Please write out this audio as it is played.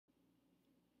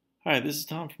Hi, this is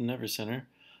Tom from Never Center.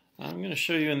 I'm going to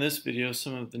show you in this video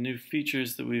some of the new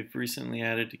features that we've recently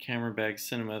added to CameraBag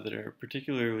Cinema that are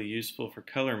particularly useful for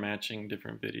color matching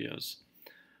different videos.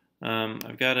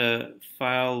 I've got a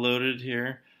file loaded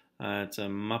here. It's a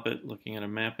Muppet looking at a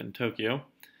map in Tokyo.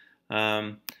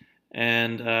 The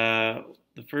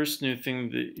first new thing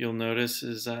that you'll notice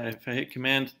is if I hit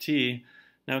Command T,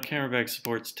 now CameraBag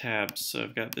supports tabs. So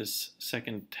I've got this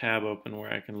second tab open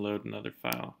where I can load another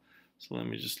file. So let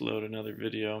me just load another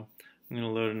video. I'm going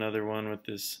to load another one with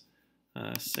this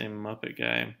same Muppet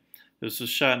guy. This was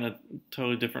shot in a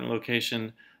totally different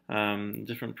location,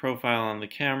 different profile on the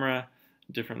camera,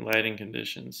 different lighting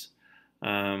conditions.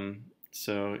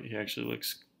 So he actually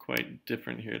looks quite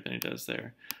different here than he does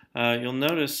there. You'll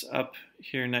notice up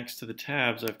here next to the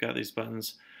tabs I've got these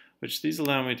buttons, which these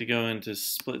allow me to go into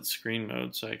split screen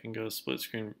mode, so I can go split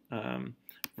screen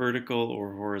vertical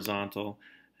or horizontal.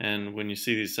 And when you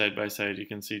see these side by side, you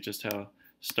can see just how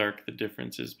stark the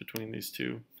difference is between these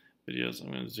two videos.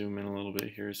 I'm going to zoom in a little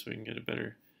bit here so we can get a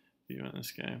better view on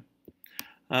this guy.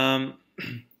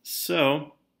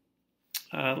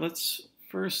 Let's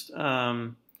first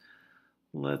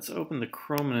let's open the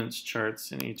Chrominance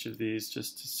charts in each of these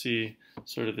just to see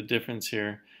sort of the difference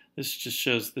here. This just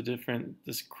shows the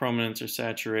this chrominance or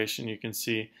saturation. You can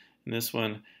see in this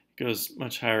one it goes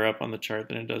much higher up on the chart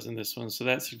than it does in this one. So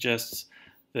that suggests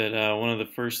that one of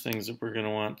the first things that we're going to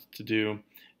want to do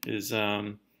is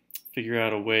figure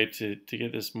out a way to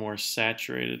get this more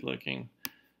saturated looking.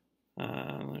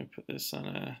 Let me put this on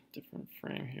a different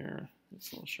frame here.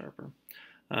 It's a little sharper.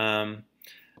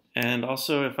 And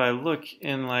also, if I look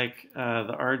in like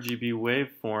the RGB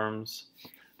waveforms,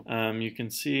 you can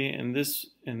see in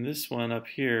this one up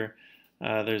here,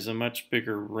 there's a much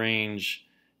bigger range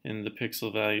in the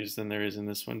pixel values than there is in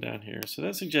this one down here. So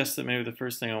that suggests that maybe the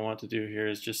first thing I want to do here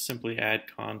is just simply add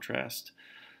contrast.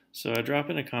 So I drop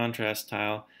in a contrast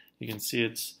tile. You can see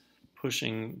it's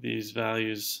pushing these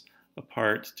values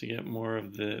apart to get more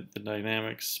of the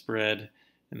dynamic spread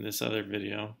in this other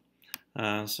video.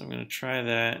 So I'm going to try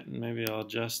that, and maybe I'll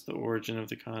adjust the origin of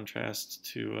the contrast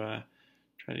to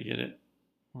try to get it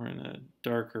more in a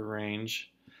darker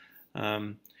range.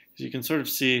 As you can sort of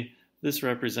see, this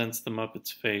represents the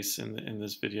Muppet's face in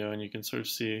this video, and you can sort of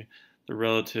see the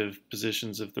relative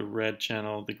positions of the red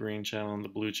channel, the green channel, and the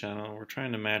blue channel. And we're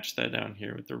trying to match that down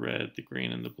here with the red, the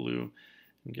green, and the blue,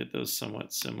 and get those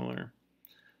somewhat similar.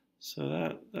 So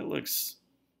that looks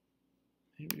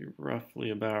maybe roughly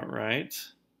about right.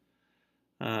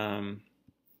 If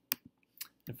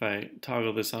I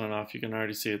toggle this on and off, you can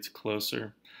already see it's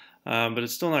closer, but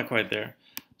it's still not quite there.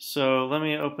 So let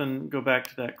me go back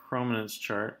to that Chrominance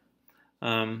chart.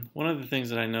 One of the things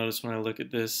that I notice when I look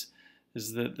at this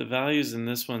is that the values in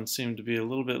this one seem to be a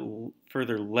little bit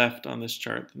further left on this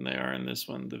chart than they are in this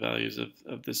one, the values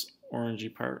of this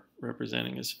orangey part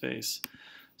representing his face.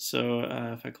 So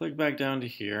if I click back down to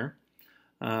here,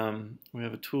 we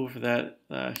have a tool for that,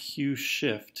 Hue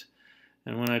Shift.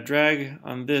 And when I drag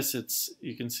on this,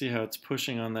 you can see how it's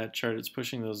pushing on that chart. It's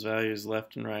pushing those values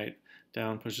left and right.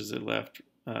 Down pushes it left,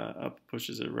 up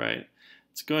pushes it right.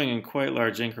 It's going in quite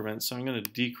large increments, so I'm going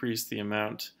to decrease the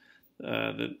amount,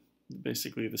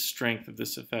 basically the strength of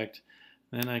this effect.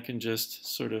 Then I can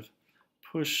just sort of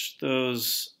push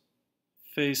those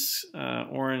face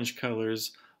orange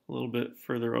colors a little bit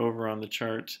further over on the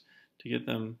chart to get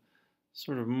them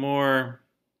sort of more,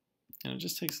 and it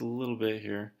just takes a little bit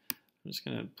here. I'm just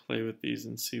going to play with these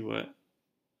and see what,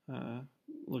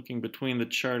 looking between the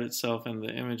chart itself and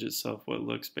the image itself, what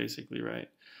looks basically right.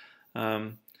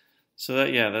 So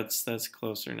that's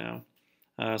closer now.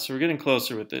 So we're getting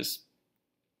closer with this.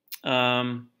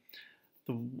 Another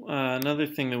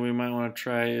thing that we might want to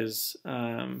try is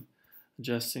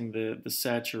adjusting the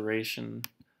saturation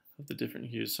of the different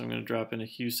hues. So I'm going to drop in a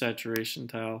hue saturation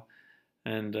tile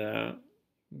and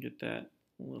get that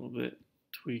a little bit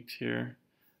tweaked here.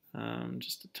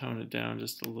 Just to tone it down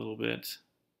just a little bit.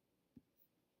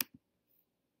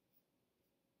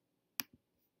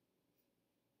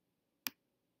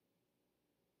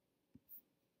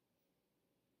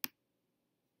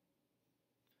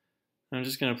 I'm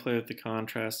just going to play with the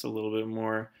contrast a little bit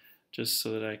more just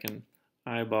so that I can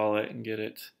eyeball it and get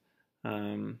it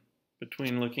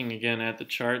between looking again at the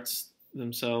charts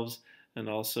themselves and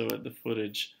also at the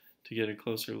footage to get a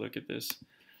closer look at this.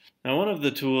 Now, one of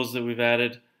the tools that we've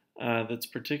added that's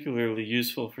particularly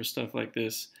useful for stuff like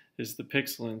this is the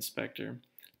pixel inspector.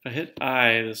 If I hit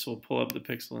I, this will pull up the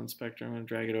pixel inspector. I'm going to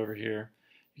drag it over here.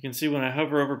 You can see when I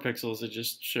hover over pixels, it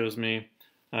just shows me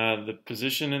the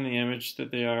position in the image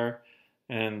that they are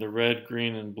and the red,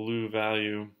 green, and blue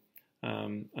value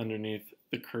underneath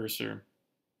the cursor.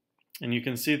 And you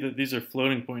can see that these are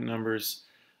floating point numbers,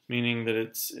 meaning that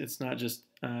it's not just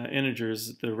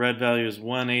integers. The red value is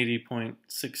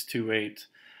 180.628.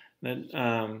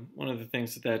 That one of the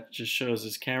things that just shows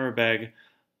is CameraBag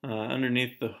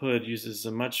underneath the hood uses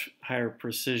a much higher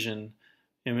precision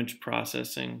image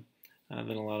processing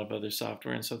than a lot of other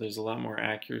software, and so there's a lot more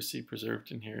accuracy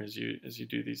preserved in here as you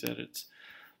do these edits.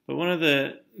 But one of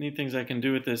the neat things I can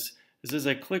do with this is as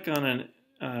I click on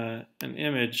an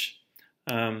image,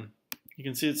 you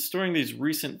can see it's storing these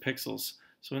recent pixels.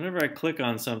 So whenever I click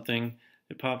on something,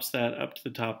 it pops that up to the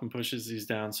top and pushes these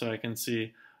down, so I can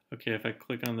see, okay, if I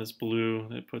click on this blue,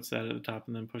 it puts that at the top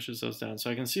and then pushes those down.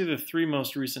 So I can see the 3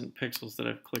 most recent pixels that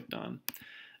I've clicked on.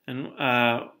 And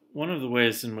one of the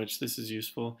ways in which this is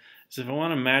useful is if I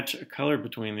want to match a color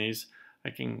between these, I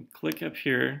can click up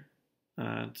here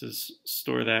to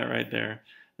store that right there,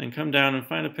 then come down and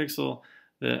find a pixel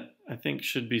that I think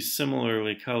should be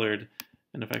similarly colored.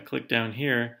 And if I click down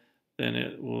here, then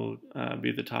it will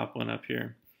be the top one up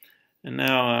here. And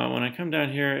now when I come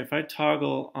down here, if I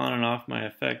toggle on and off my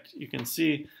effect, you can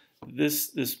see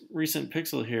this recent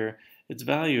pixel here, its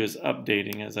value is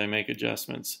updating as I make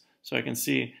adjustments. So I can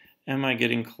see, am I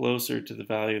getting closer to the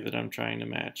value that I'm trying to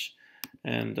match?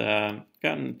 And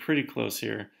gotten pretty close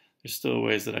here. There's still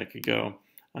ways that I could go.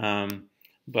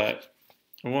 But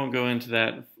I won't go into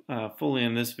that fully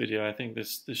in this video. I think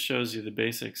this shows you the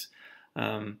basics.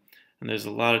 And there's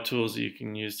a lot of tools that you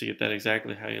can use to get that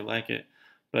exactly how you like it.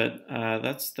 But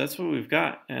that's what we've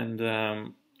got, and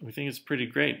we think it's pretty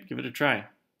great. Give it a try.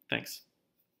 Thanks.